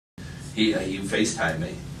he FaceTimed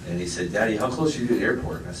me, and he said, "Daddy, how close are you to the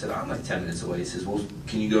airport?" And I said, "I'm like 10 minutes away." He says, "Well,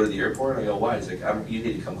 can you go to the airport?" And I go, "Why?" He's like, "You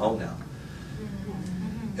need to come home now."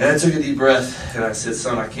 And I took a deep breath, and I said,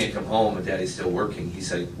 "Son, I can't come home, and Daddy's still working." He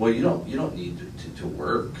said, "Well, you don't need to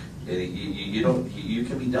work. And you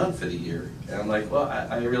can be done for the year." And I'm like, "Well,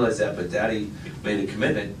 I realize that, but Daddy made a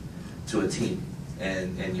commitment to a team,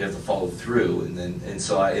 and you have to follow through." And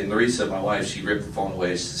so Marisa, my wife, she ripped the phone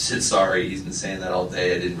away. She said, "Sorry, he's been saying that all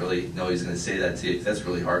day. I didn't really know he was going to say that to you. That's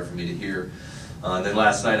really hard for me to hear." And then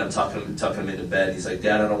last night, I'm tucking him into bed, and he's like,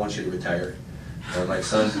 "Dad, I don't want you to retire." And I'm like,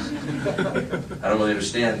 "Son, I don't really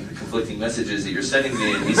understand the conflicting messages that you're sending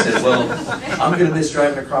me." And he said, "Well, I'm going to miss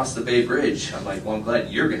driving across the Bay Bridge." I'm like, "Well, I'm glad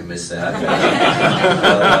you're going to miss that."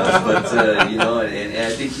 You know, and I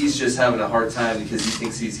think he's just having a hard time because he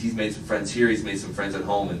thinks he's made some friends here, he's made some friends at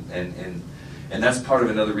home, and that's part of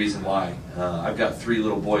another reason why. I've got 3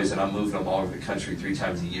 little boys, and I'm moving them all over the country 3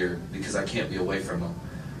 times a year because I can't be away from them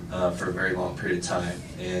for a very long period of time.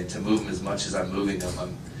 And to move them as much as I'm moving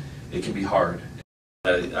them, it can be hard.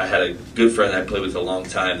 I had a good friend I played with a long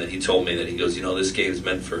time that he told me that he goes, "You know, this game's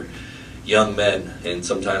meant for young men, and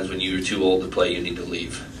sometimes when you're too old to play, you need to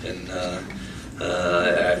leave." And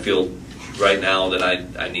I feel right now that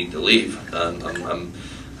I need to leave. I'm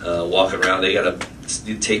walking around. They got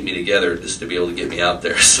to tape me together just to be able to get me out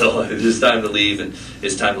there. So it's time to leave, and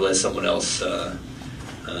it's time to let someone else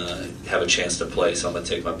have a chance to play. So I'm going to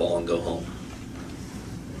take my ball and go home.